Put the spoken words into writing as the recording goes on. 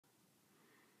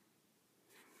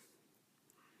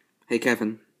Hey,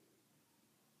 Kevin.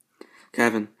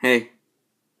 Kevin, hey.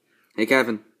 Hey,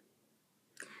 Kevin.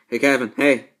 Hey, Kevin,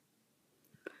 hey.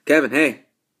 Kevin, hey.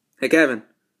 Hey, Kevin.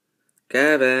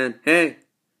 Kevin, hey.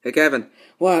 Hey, Kevin.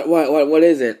 What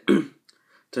is it?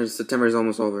 September is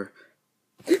almost over.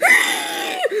 Oh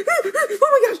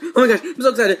my gosh, I'm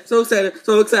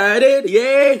so excited,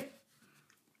 yay!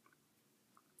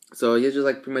 So you just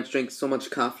like pretty much drink so much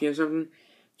coffee or something?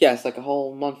 Yes, like a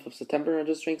whole month of September I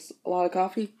just drinks a lot of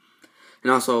coffee.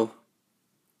 And also,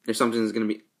 there's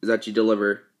something that you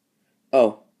deliver.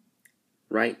 Oh,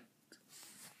 right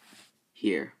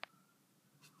here.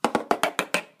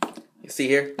 You see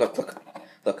here?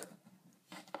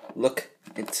 Look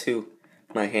into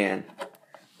my hand.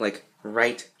 Like,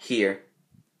 right here.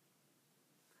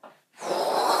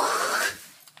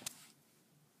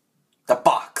 The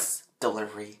box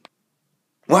delivery.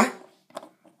 What?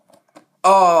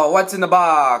 Oh, what's in the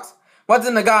box? What's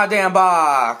in the goddamn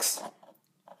box?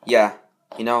 Yeah,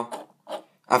 you know,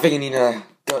 I think you need to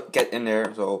get in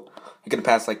there, so you're gonna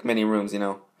pass like many rooms, you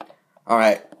know.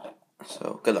 Alright,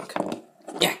 so good luck.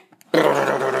 Yeah.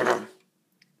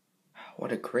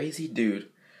 What a crazy dude.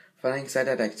 Finally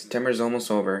excited that September is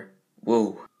almost over.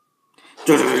 Whoa.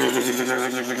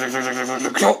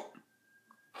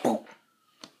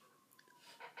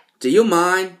 Do you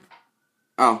mind?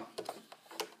 Oh.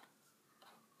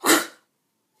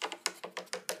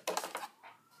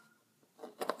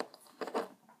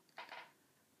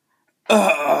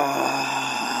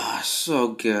 So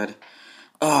good.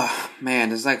 Oh man,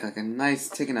 there's like a nice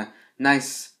taking a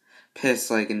nice piss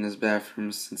like in this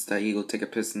bathroom since that eagle take a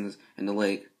piss in the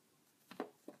lake.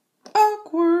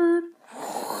 Awkward.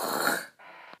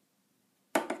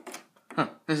 Huh,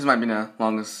 this might be the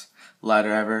longest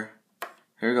ladder ever.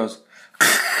 Here it goes.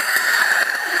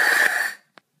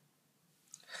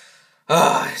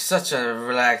 It's such a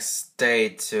relaxed day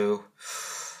too.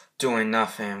 Doing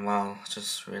nothing while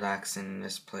just relaxing in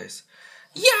this place.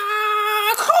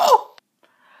 Yahoo!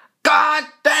 God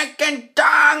thanking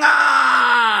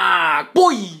danga!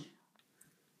 Boy!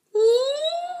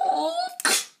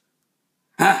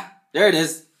 Ha! There it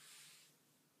is.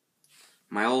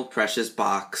 My old precious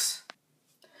box.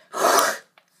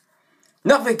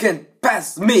 Nothing can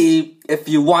pass me if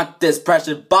you want this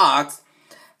precious box.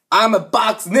 I'm a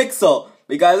box nixel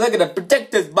because I'm gonna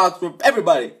protect this box from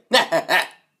everybody.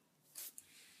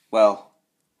 Well,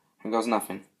 here goes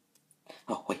nothing.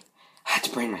 Oh, wait. I had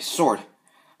to bring my sword.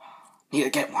 Need to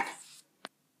get one.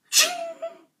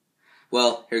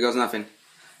 Well, here goes nothing.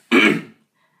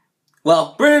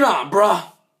 Well, bring it on, bruh.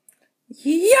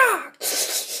 Yeah.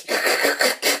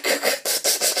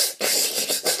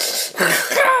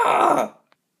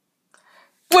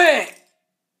 Wait.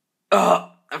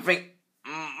 I think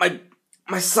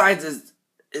my sides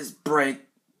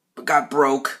got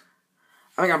broke.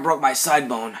 I think I broke my side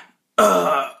bone.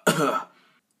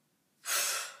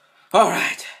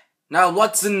 Alright. Now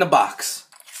what's in the box?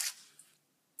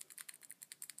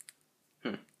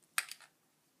 There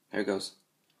it goes.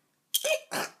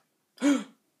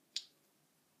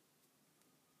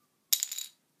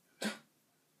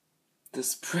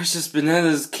 This precious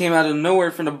bananas came out of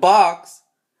nowhere from the box.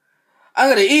 I'm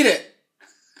gonna eat it.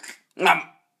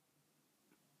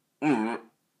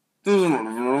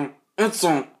 It's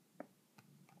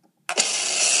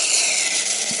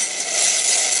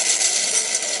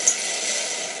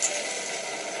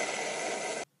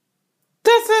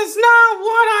This is not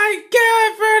what I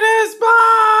get for this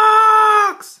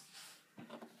box!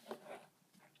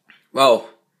 Whoa.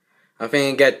 I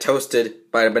think I get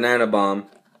toasted by the banana bomb.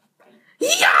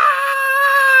 Yeah!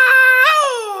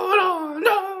 Oh,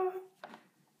 no.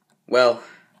 Well,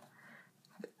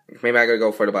 maybe I gotta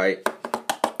go for the bite.